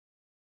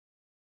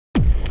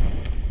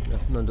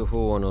نحمده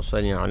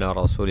ونصلي على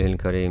رسوله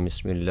الكريم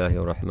بسم الله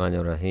الرحمن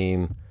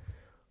الرحيم.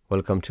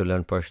 Welcome to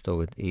Learn Pashto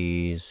with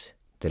Ease,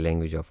 the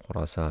language of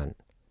Khurasan,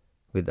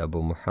 with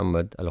Abu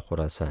Muhammad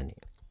al-Khurasani.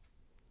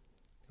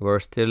 We're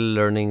still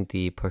learning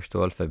the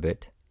Pashto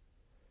alphabet.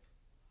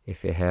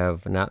 If you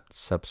have not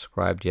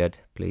subscribed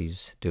yet,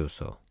 please do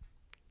so.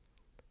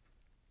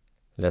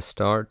 Let's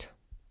start.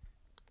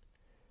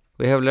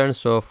 We have learned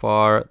so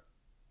far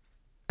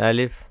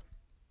Alif,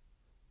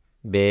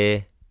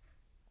 Be,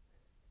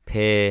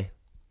 Pe,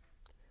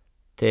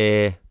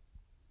 Te,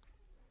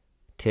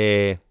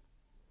 Te,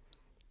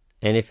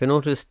 and if you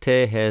notice,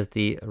 Te has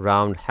the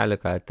round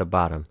halaka at the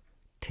bottom,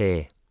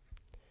 Te.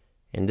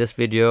 In this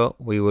video,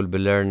 we will be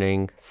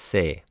learning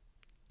Se.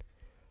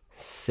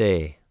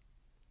 Se.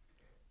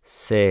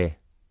 Se.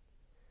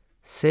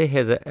 Se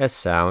has a S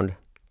sound.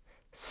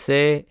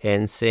 Se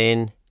and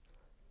Sin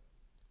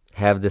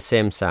have the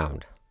same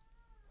sound.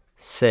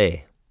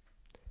 Se.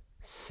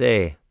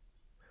 Se.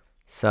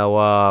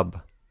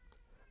 Sawab.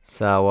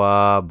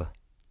 Sawab.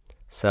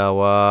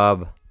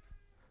 Sawab.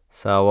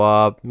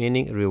 Sawab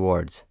meaning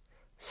rewards.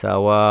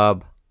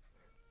 Sawab.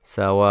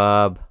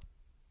 Sawab.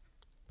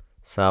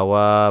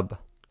 Sawab.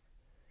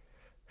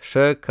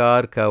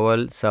 Shakar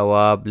kawal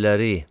sawab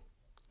lari.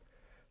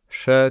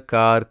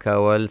 Shakar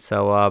kawal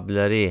sawab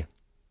lari.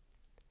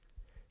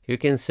 You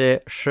can say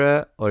sh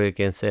or you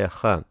can say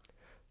kha.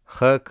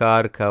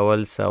 Khakar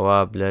kawal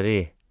sawab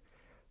lari.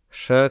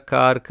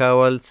 Shakar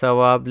kawal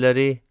sawab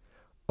lari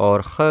or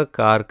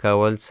khakar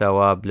kawal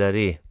sawab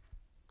lari.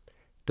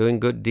 Doing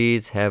good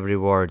deeds have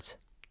rewards.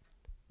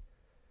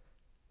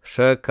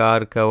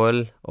 Shakar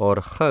kawal or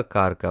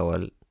khakar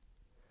kawal.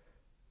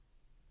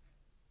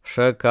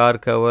 Shakar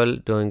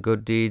kawal, doing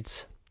good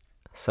deeds.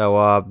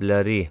 Sawab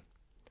lari.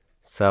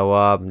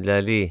 Sawab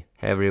lari,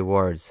 have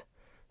rewards.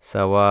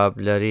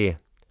 Sawab lari.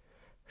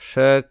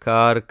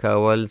 Shakar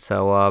kawal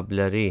sawab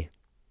lari.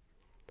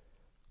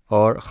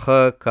 Or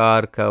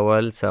khakar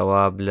kawal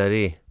sawab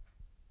lari.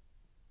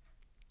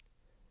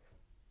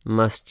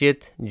 Masjid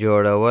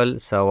jodawal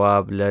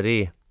sawab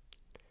lari.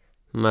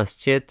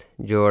 Masjid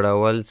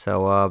jodawal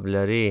sawab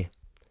lari.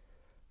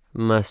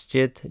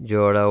 Masjid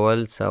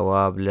jodawal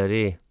sawab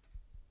lari.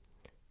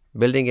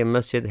 Building a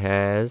masjid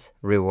has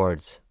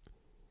rewards.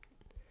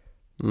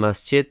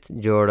 Masjid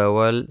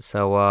jodawal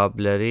sawab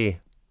lari.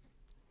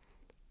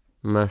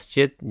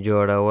 Masjid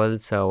jodawal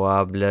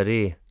sawab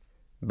lari.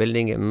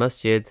 Building a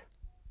masjid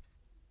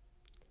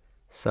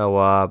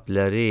sawab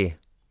lari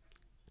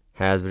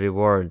has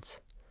rewards.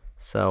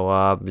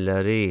 Sawab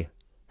lari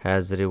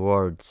has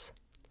rewards.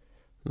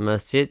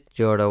 Masjid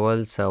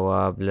jodawal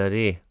sawab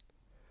lari.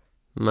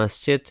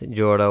 Masjid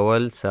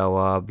jodawal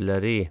sawab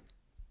lari.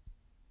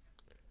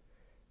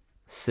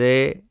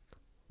 Se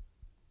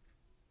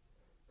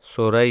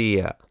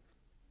Suraya.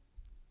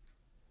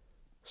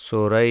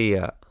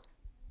 Suraya.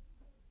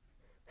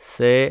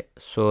 Se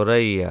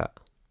Suraya.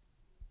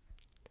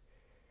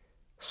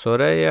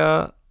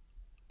 Suraya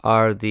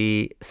are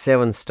the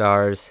 7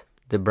 stars,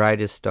 the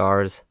brightest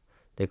stars.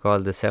 They call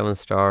the 7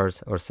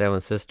 stars or 7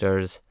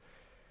 sisters.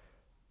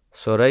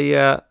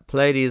 Suraya,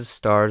 Pleiades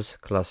stars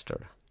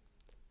cluster.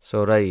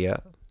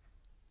 Suraya.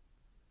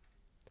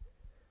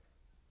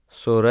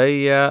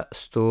 Suraya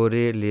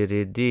story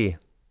liridi.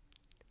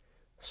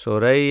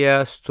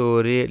 Suraya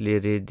story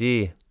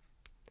liridi.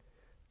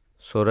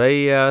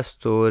 Suraya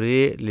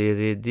story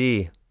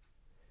liridi.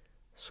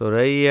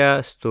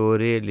 Suraya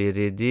story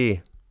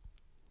liridi.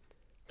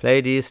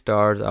 Pleiades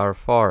stars are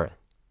 4.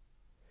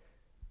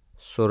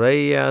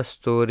 Suraya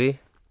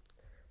story.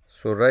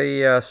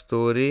 Suraya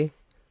story.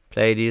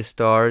 Pleiades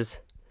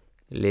stars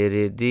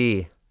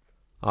liridi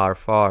are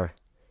 4.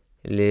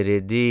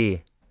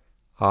 Liridi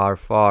are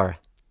 4.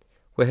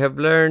 We have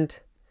learned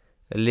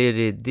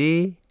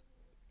liridi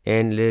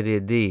and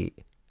liridi.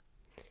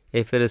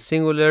 If it is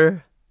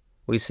singular,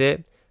 we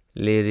say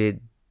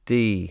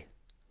liridi.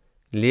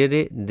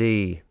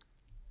 Liridi.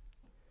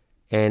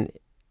 And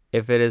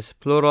if it is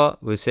plural,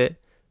 we say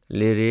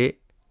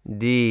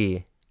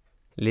liridi.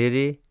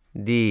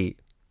 Liridi.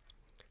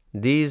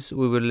 These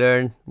we will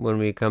learn when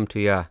we come to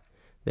ya.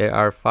 There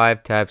are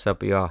 5 types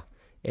of ya.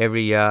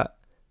 Every ya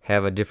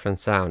have a different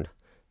sound.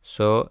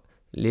 So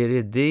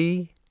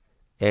liridi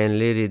and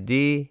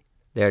liridi,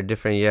 they are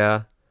different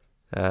ya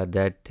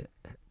that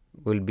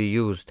will be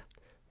used.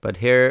 But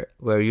here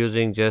we're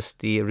using just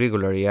the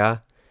regular ya,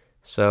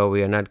 so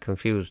we are not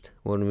confused.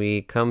 When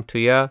we come to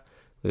ya,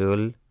 we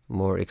will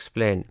more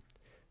explain.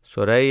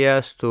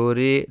 Suraya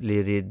story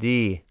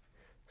liridi.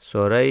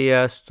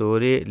 Suraya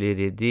story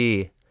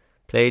liridi.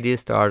 Pleiades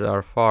stars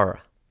are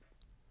 4.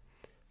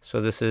 So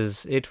this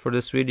is it for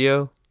this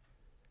video,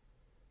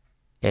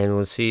 and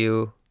we'll see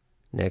you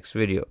next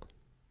video.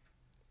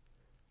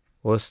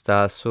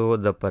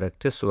 Ustasu the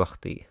practice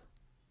waqti.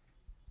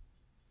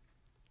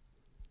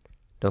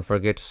 Don't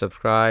forget to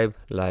subscribe,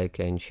 like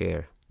and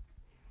share,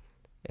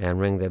 and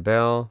ring the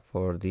bell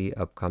for the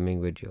upcoming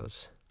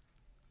videos.